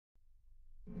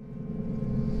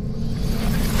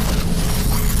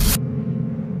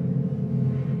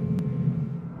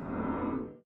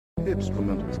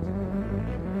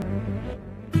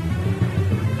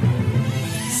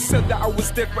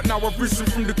was dead, but now I've risen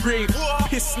from the grave.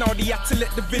 Pissed now, they had to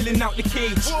let the villain out the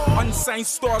cage. Unsigned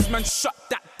stars, man, shut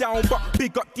that down. But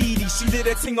big up Dee Dee, she did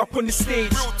her thing up on the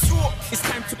stage. It's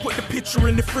time to put the picture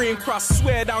in the frame. Cause I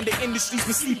swear down the industry's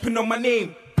been sleeping on my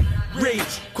name.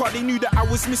 Rage, cause they knew that I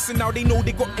was missing. Now they know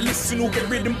they got to listen or get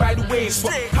ridden by the waves.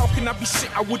 But how can I be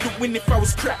shit? I wouldn't win if I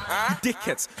was crap. You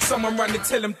dickheads, someone run and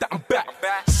tell them that I'm back.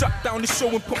 Shut down the show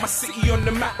and put my city on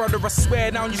the map. Brother, I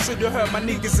swear down, you should've heard my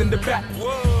niggas in the back.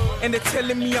 And they're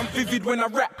telling me I'm vivid when I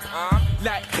rap.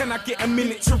 Like, can I get a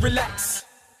minute to relax?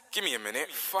 Give me a minute.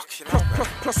 Fucking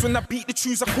plus when I beat the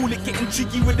tunes, I call it getting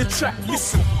jiggy with the track.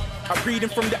 Listen, I'm reading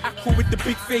from the aqua with the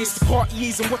big face. The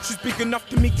Cartiers and watches big enough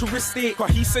to make your wrist ache. Cause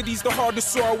he said he's the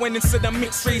hardest, so I went and said I'm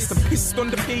mixed race. I'm pissed on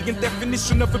the pagan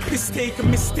definition of a piss take. A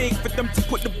mistake for them to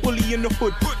put the bully in the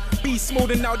hood. Beast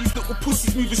mode and now these little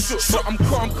pussies moving shook. But I'm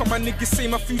calm, cause my niggas say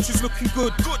my future's looking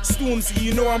good. Stormzy,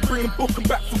 you know I'm bringing Booker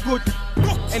back for good.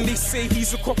 And they say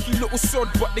he's a cocky little sod,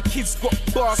 but the kid's got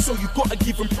bars, so you gotta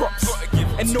give him props.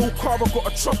 And no car, I got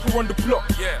a chopper on the block.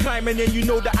 Climbing and you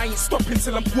know that I ain't stopping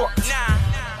till I'm blocked.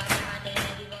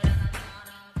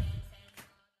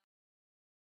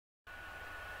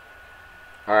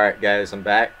 Alright guys, I'm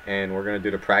back and we're gonna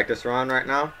do the practice run right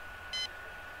now.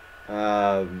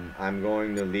 I'm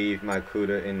going to leave my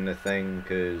CUDA in the thing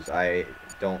because I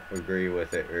don't agree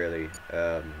with it really.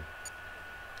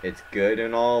 It's good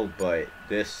and all, but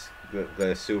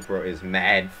the Supra is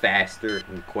mad faster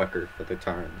and quicker for the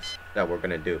turns that we're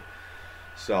gonna do.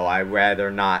 So I'd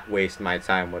rather not waste my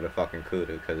time with a fucking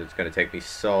CUDA because it's gonna take me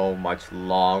so much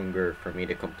longer for me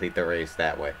to complete the race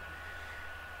that way.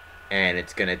 And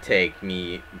it's gonna take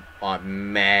me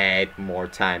mad more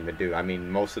time to do. I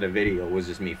mean, most of the video was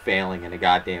just me failing in a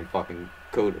goddamn fucking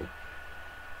CUDA.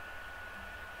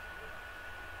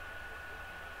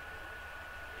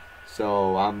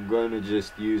 So I'm gonna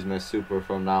just use my Supra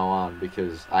from now on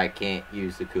because I can't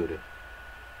use the CUDA.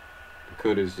 The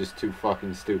CUDA is just too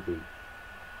fucking stupid.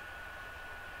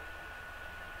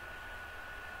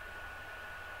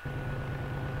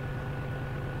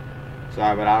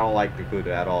 Sorry, but I don't like the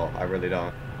CUDA at all. I really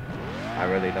don't. I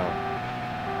really don't.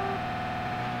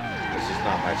 It's just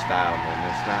not my style,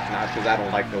 man. It's not because I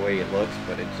don't like the way it looks,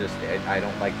 but I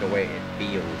don't like the way it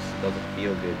feels. It doesn't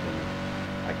feel good to me.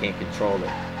 I can't control it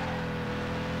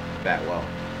that well.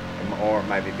 Or it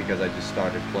might be because I just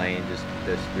started playing just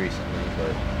this recently,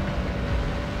 but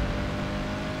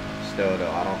still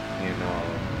though, I don't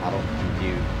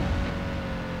compute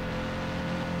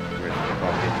with the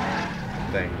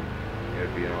fucking thing.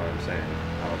 If you know what I'm saying.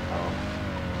 I don't.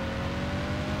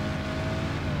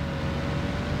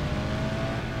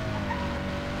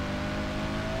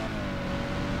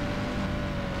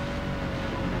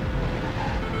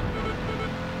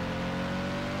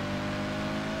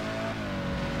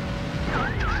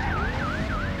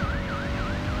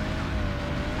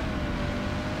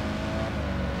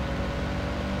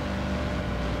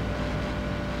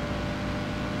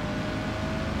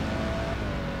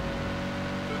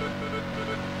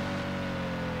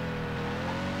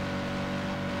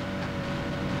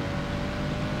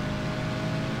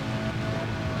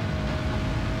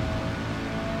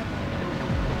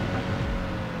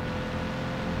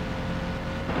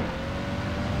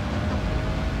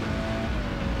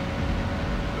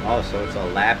 Oh, so it's a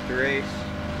lapped race?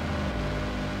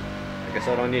 I guess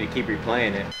I don't need to keep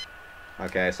replaying it.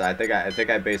 Okay, so I think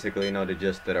I basically know the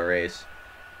gist of the race.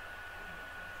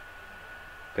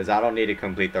 Cause I don't need to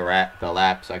complete the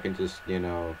laps. I can just, you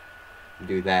know,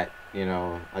 do that. You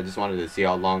know, I just wanted to see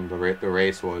how long the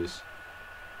race was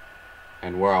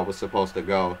and where I was supposed to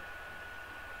go.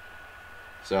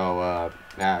 So,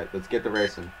 yeah, let's get the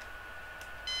racing.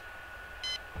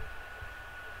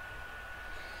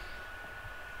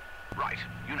 Right,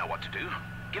 you know what to do.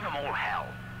 Give them all hell.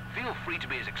 Feel free to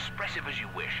be as expressive as you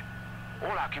wish.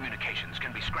 All our communications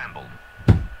can be scrambled.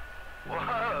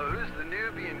 Whoa, this is the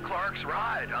newbie in Clark's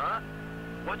ride, huh?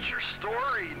 What's your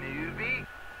story, newbie?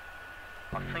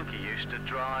 I think he used to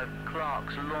drive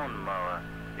Clark's lawnmower.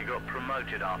 He got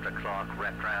promoted after Clark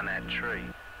wrapped around that tree.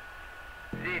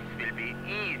 This will be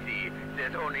easy.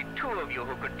 There's only two of you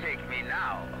who could take me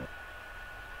now.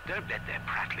 Don't let their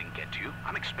prattling get to you.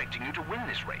 I'm expecting you to win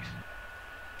this race.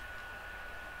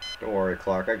 Don't worry,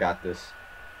 Clark. I got this.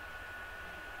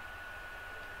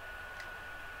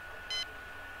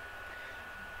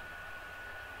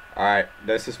 Alright,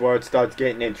 this is where it starts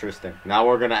getting interesting. Now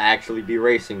we're gonna actually be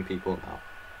racing people now.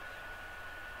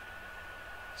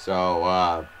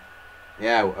 So,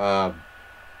 yeah,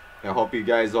 I hope you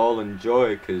guys all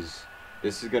enjoy, because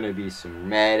this is gonna be some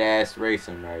mad-ass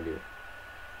racing right here.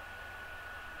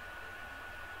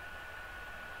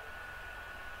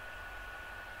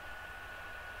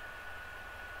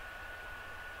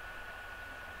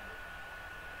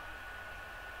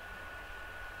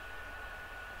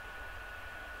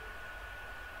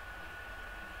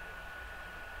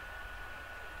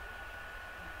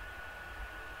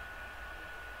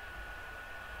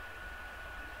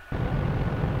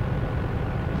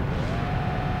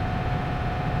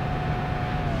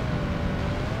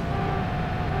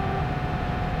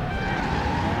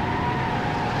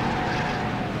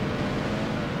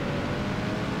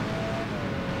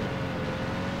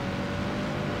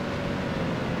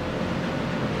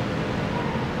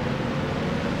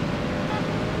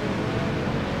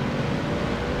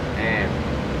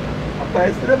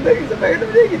 faster than niggas. I'm faster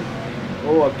than niggas.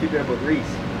 Oh, I'm keeping up with Reese.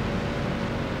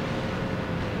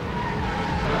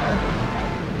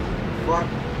 Fuck.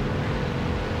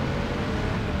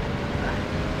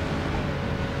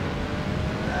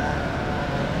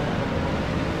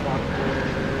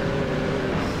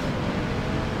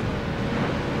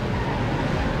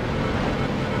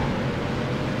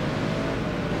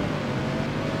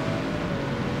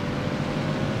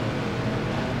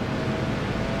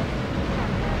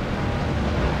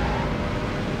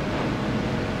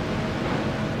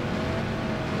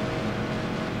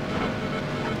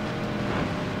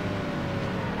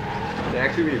 It'd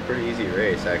actually be a pretty easy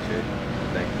race, actually, I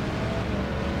think.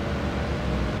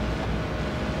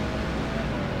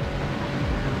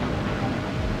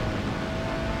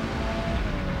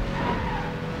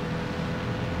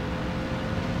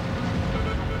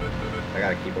 I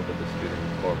gotta keep up with the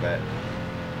student Corvette.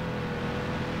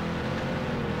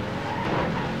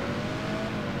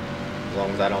 As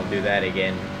long as I don't do that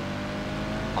again.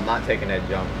 I'm not taking that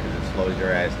jump because it slows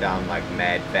your ass down like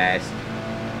mad fast.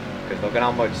 Because look at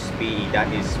how much speed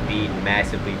his speed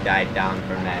massively died down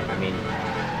from that. I mean,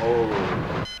 oh.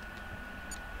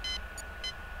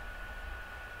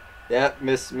 Yeah,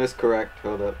 miss correct.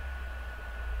 Hold up.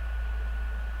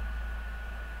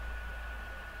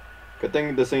 Good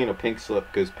thing this ain't a pink slip,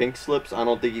 because pink slips I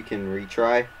don't think you can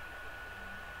retry.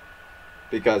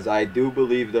 Because I do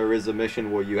believe there is a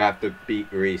mission where you have to beat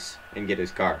Reese and get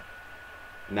his car.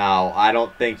 Now, I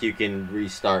don't think you can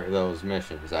restart those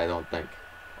missions. I don't think.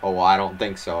 Oh, well, I don't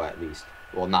think so, at least.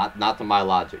 Well, not to my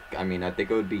logic. I mean, I think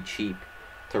it would be cheap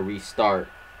to restart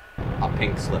a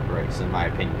pink slip race, in my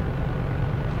opinion.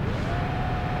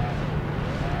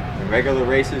 In regular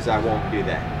races, I won't do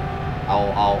that.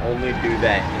 I'll only do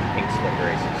that in pink slip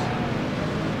races.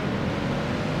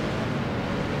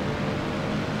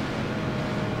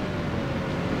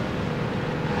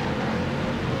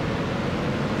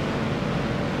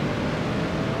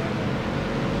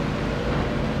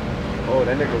 Oh,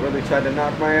 that nigga really tried to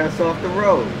knock my ass off the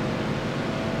road.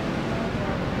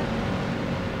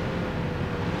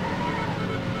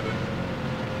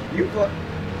 You fuck.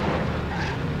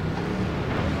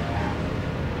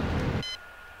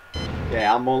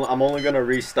 Yeah, I'm only gonna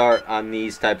restart on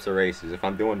these types of races. If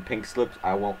I'm doing pink slips,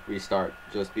 I won't restart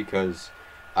just because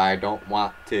I don't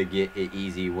want to get an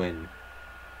easy win.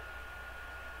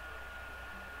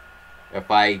 If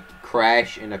I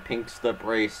crash in a pink slip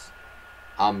race,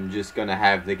 I'm just gonna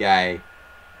have the guy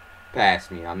pass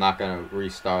me. I'm not gonna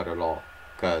restart at all,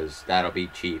 cause that'll be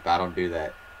cheap. I don't do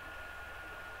that.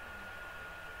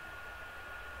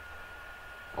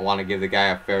 I want to give the guy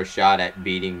a fair shot at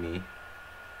beating me.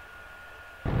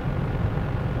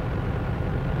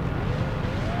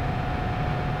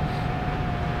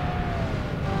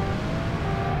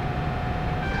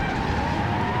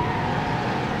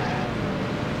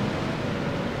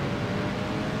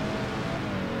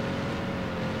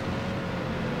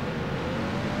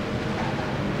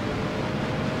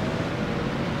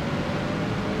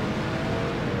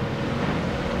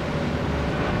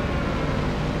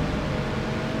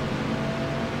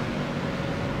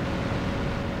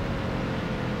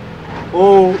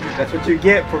 Oh, that's what you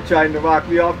get for trying to knock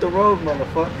me off the road,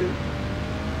 motherfucker.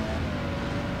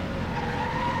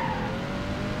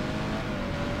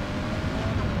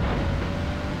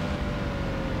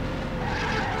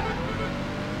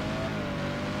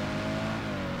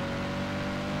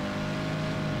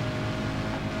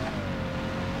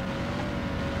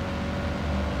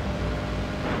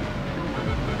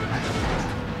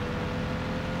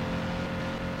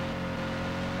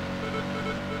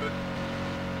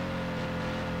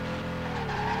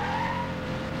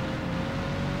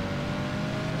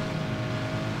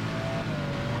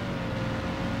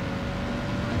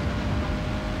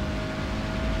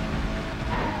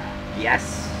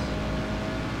 Yes.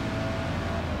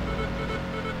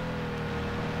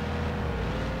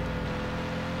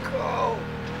 Go.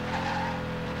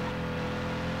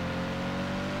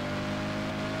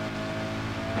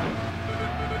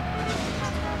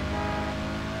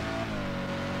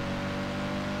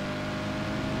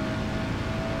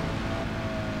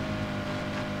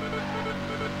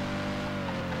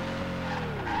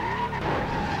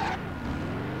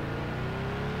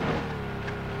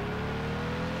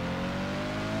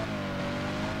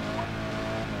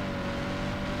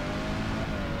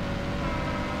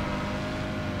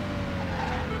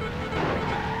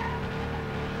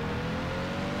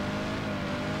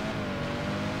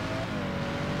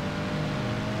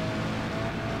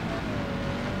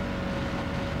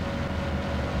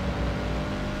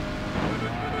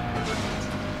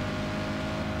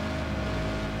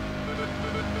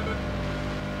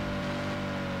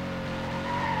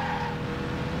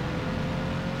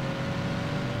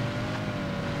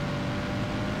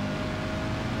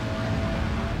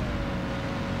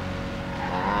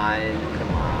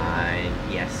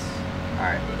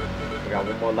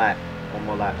 more lap. One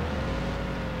more lap.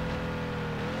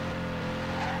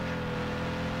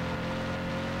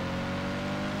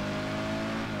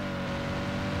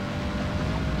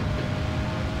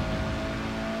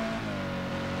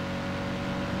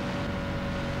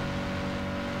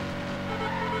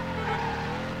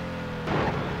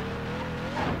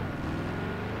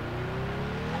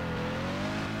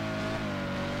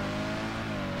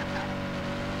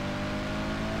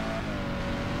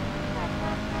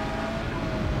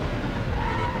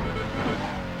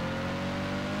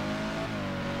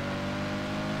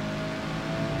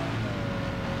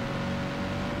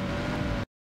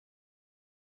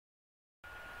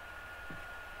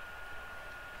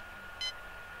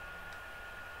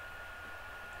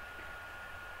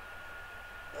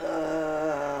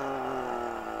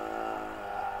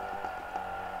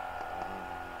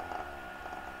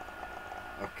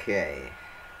 Okay.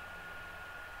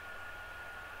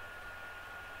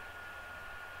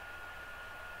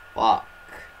 Fuck.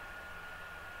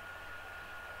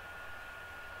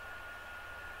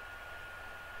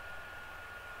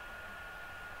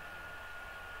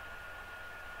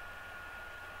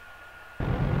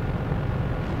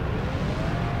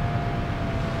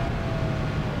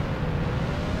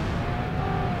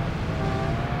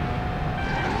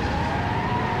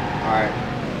 Alright.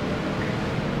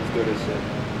 Let's do this shit.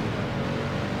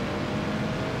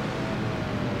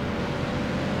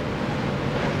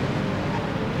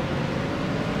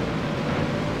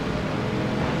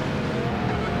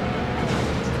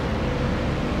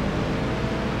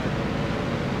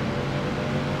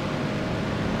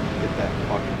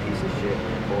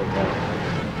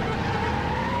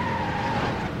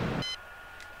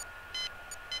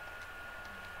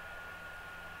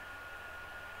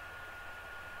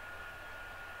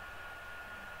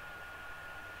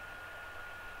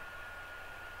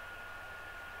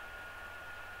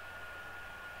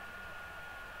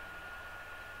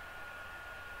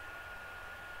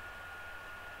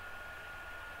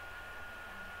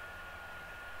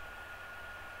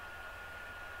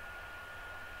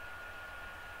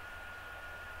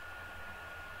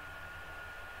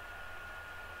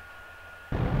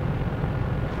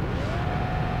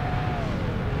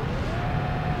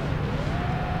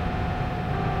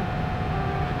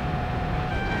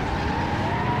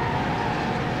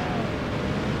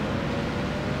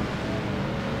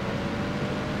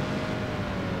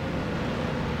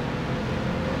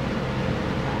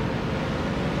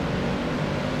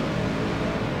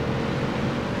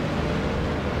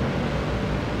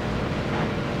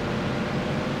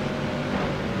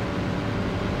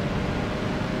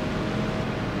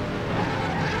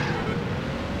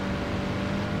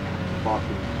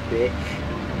 Bitch.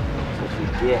 That's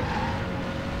what you get.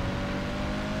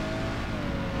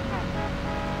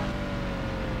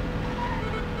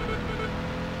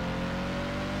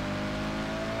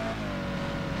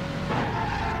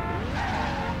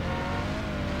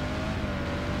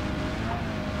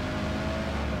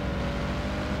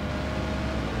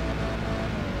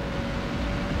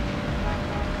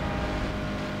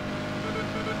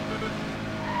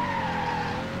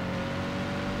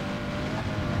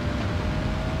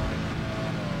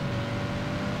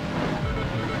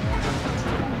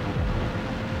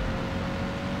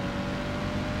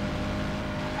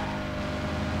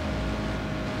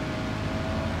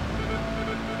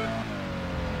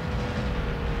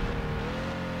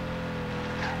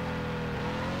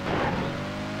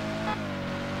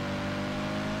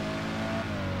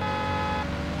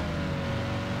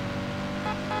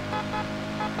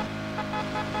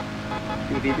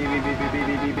 Beep beep beep beep beep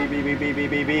beep beep beep beep beep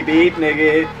beep beep beep beep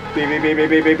nigga. Beep beep beep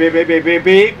beep beep beep beep beep beep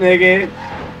beep nigga.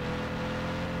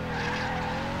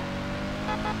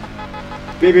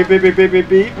 Beep beep beep beep beep beep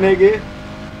beep nigga.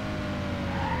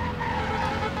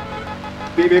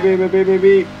 Beep beep beep beep beep beep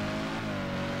beep.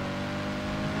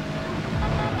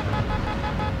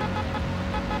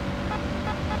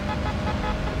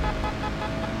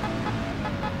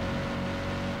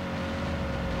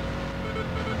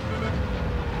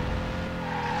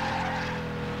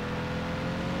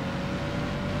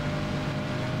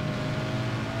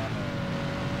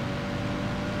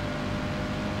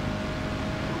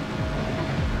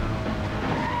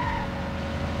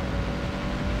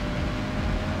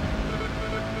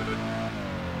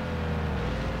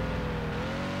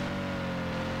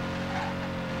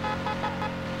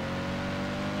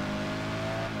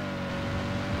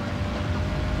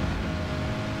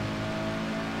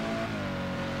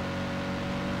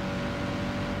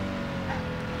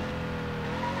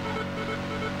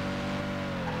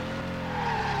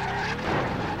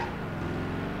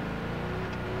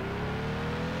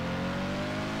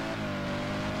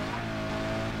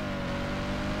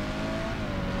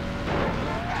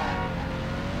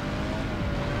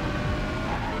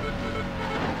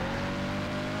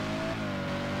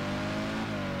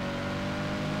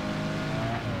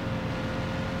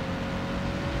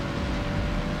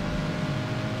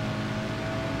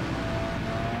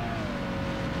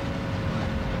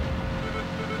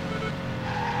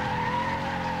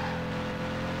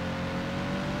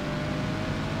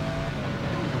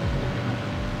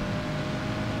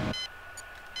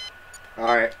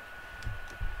 Alright.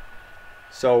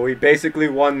 So we basically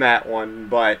won that one,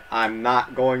 but I'm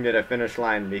not going to the finish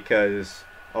line because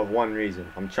of one reason.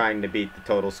 I'm trying to beat the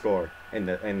total score in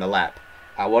the lap.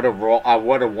 I would have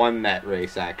won that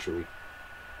race actually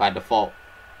by default.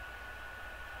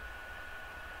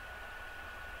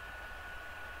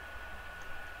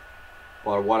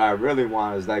 But what I really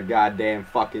want is that goddamn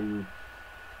fucking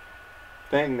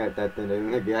thing that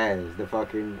thing has. The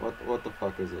fucking what the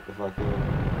fuck is it? The fucking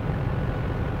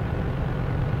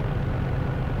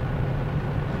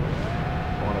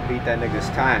I wanna beat that nigga's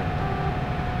time.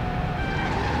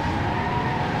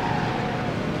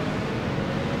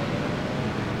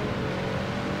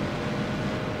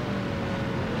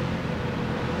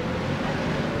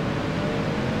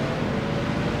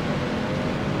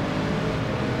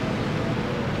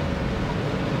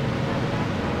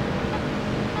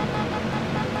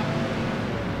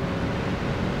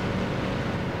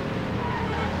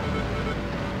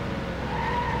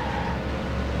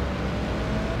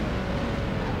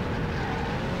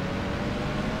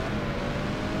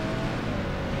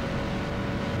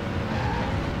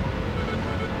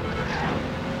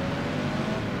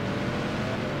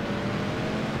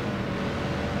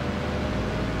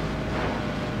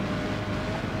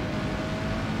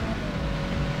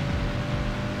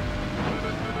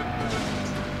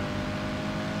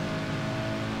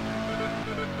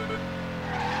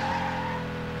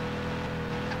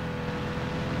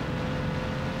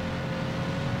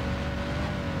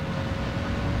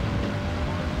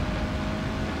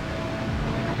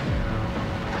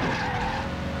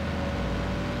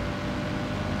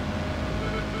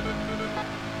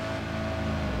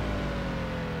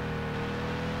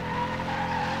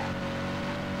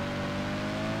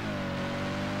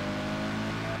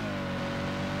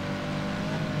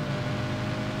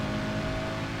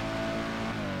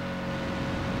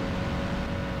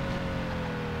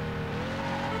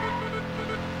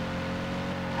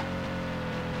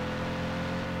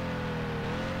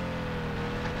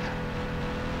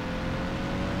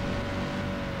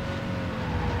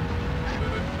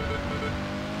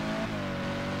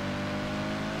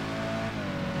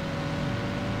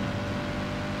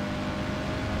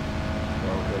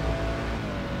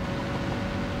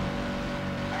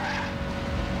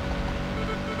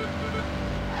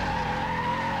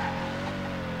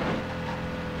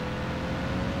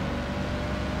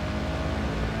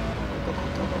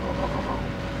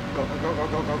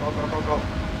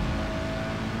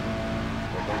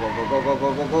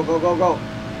 Go.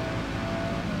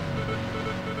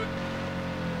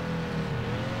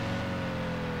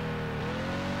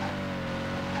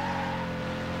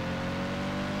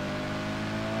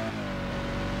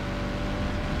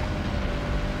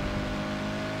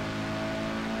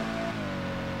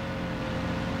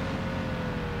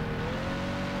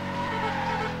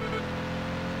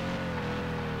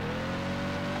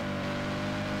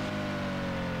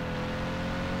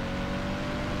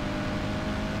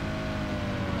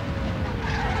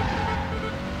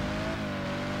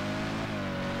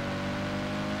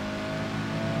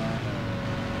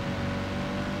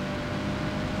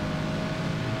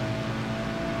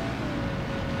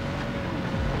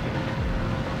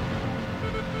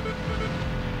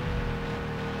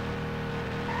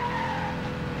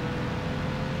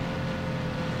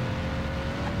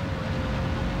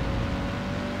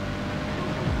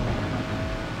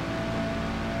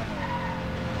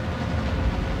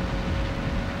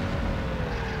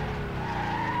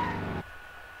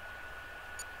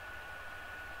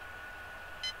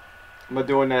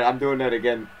 I'm doing that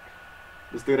again.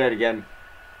 Let's do that again.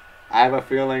 I have a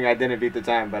feeling I didn't beat the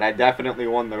time, but I definitely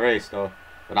won the race though.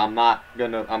 But I'm not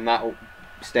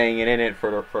staying in it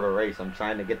for the race. I'm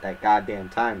trying to get that goddamn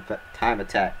time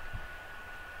attack.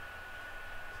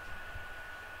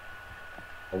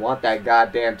 I want that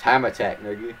goddamn time attack,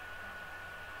 nigga.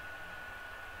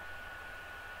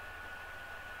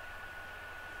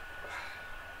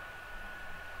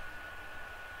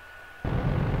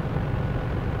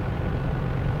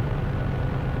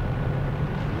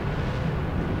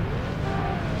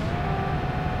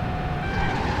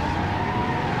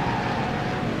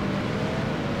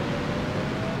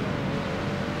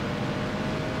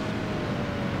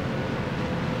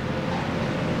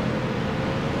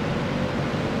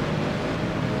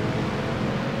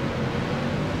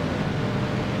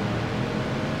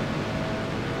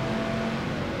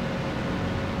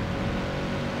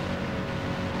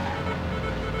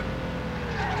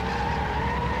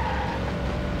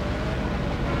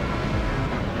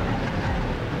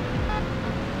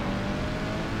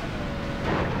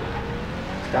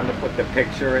 Time to put the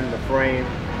picture in the frame.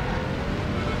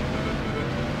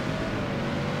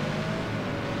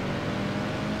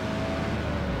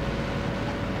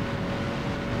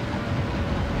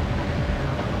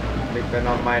 Sleeping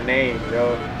on my name,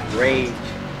 yo. Rage.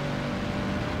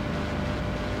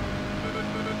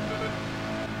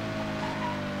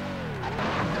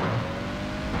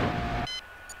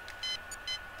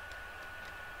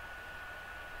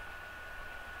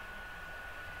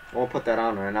 I won't put that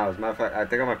on right now. As a matter of fact, I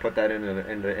think I'm gonna put that in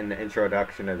the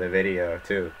introduction of the video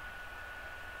too.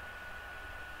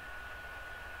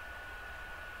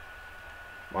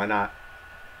 Why not?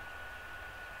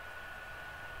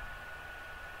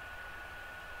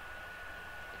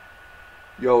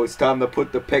 Yo, it's time to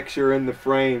put the picture in the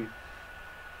frame.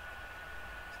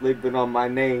 Sleeping on my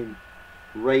name.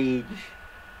 Rage.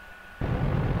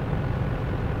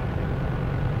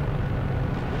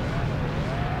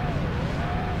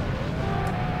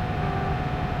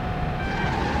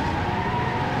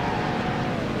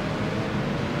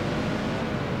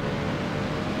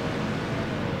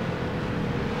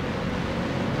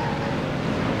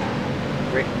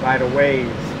 Written by the waves.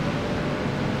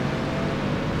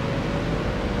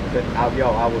 Yo,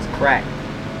 I was cracked.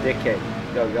 Dickhead.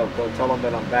 Yo, go tell them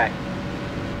that I'm back.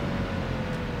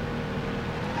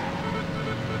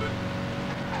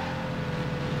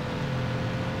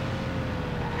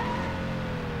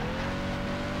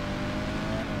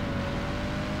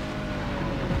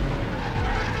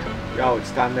 Yo,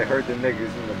 it's time to hurt the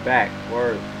niggas in the back.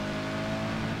 Word.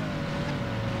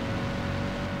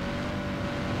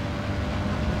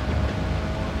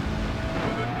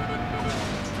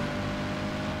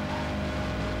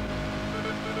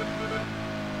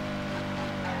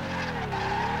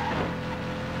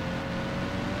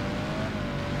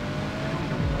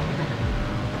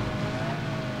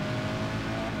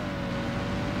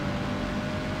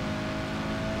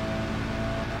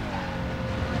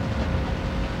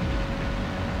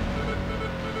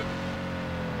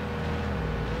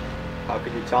 How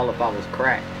could you tell if I was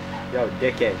cracked? Yo,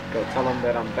 dickhead, go tell them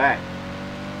that I'm back.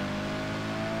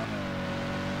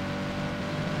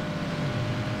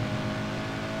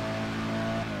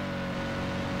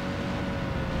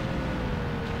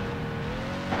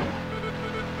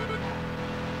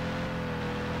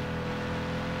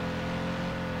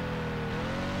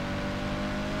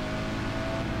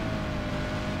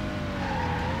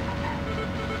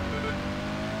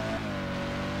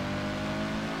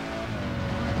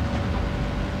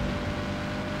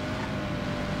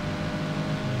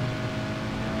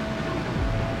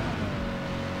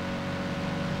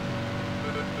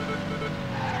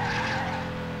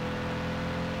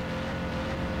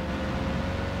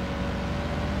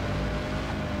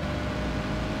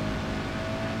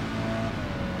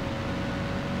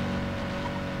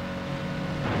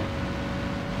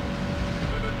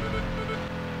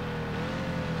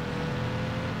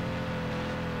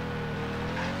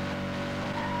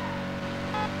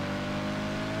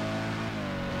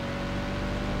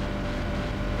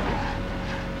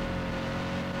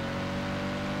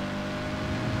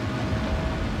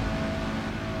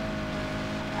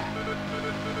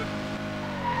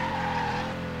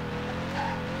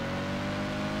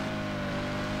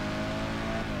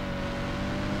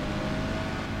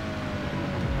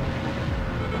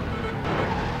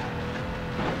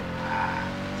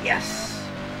 Yes!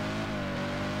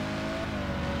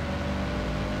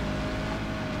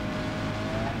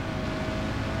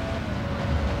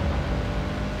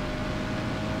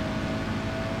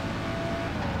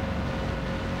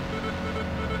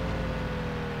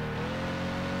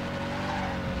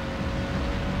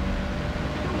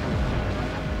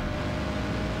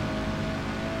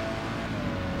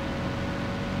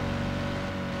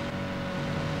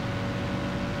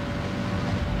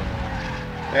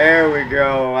 There we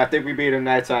go. I think we beat him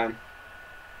that time.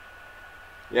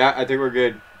 Yeah, I think we're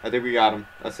good. I think we got him.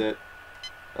 That's it.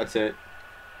 That's it.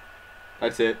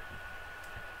 That's it.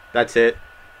 That's it.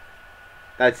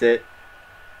 That's it.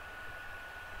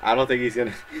 I don't think he's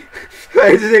gonna...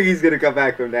 I just think he's gonna come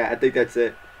back from that. I think that's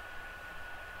it.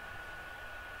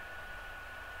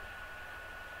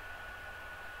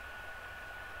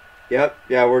 Yep.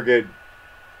 Yeah, we're good.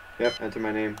 Yep, enter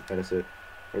my name. That's it.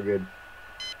 We're good.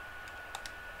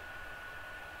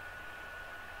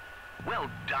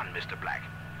 Well done, Mr. Black.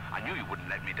 I knew you wouldn't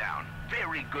let me down.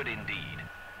 Very good indeed.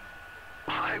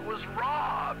 I was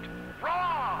robbed!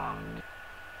 Robbed!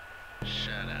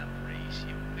 Shut up, Reese,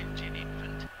 you whinging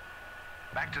infant.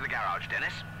 Back to the garage,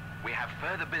 Dennis. We have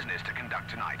further business to conduct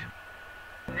tonight.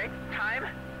 Next time,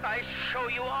 I show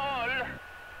you all.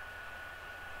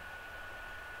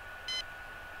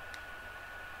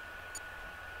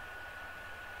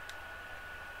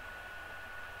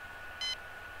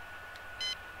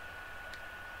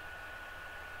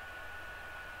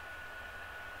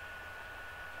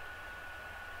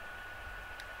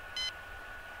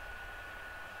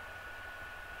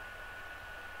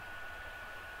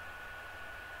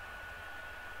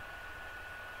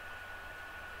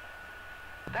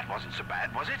 That wasn't so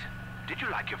bad, was it? Did you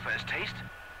like your first taste?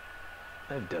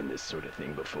 I've done this sort of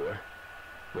thing before,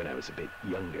 when I was a bit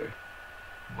younger.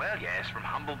 Well, yes, from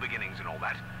humble beginnings and all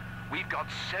that. We've got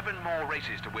 7 more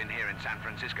races to win here in San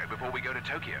Francisco before we go to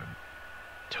Tokyo.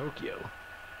 Tokyo?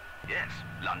 Yes,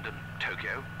 London,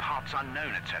 Tokyo, parts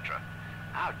unknown, etc.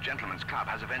 Our Gentlemen's Club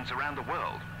has events around the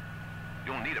world.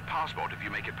 You'll need a passport if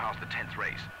you make it past the 10th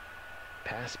race.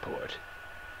 Passport?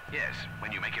 Yes,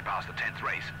 when you make it past the 10th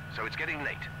race. So it's getting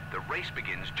late. The race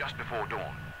begins just before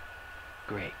dawn.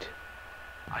 Great.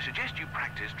 I suggest you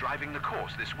practice driving the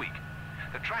course this week.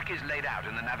 The track is laid out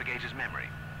in the navigator's memory.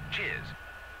 Cheers.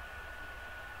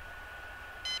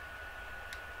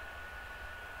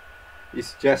 He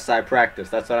suggests I practice.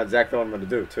 That's exactly what I'm going to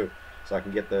do, too. So I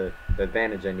can get the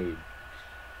advantage I need.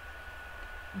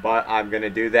 But I'm going to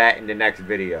do that in the next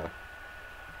video.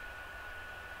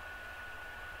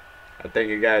 I thank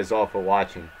you guys all for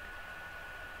watching.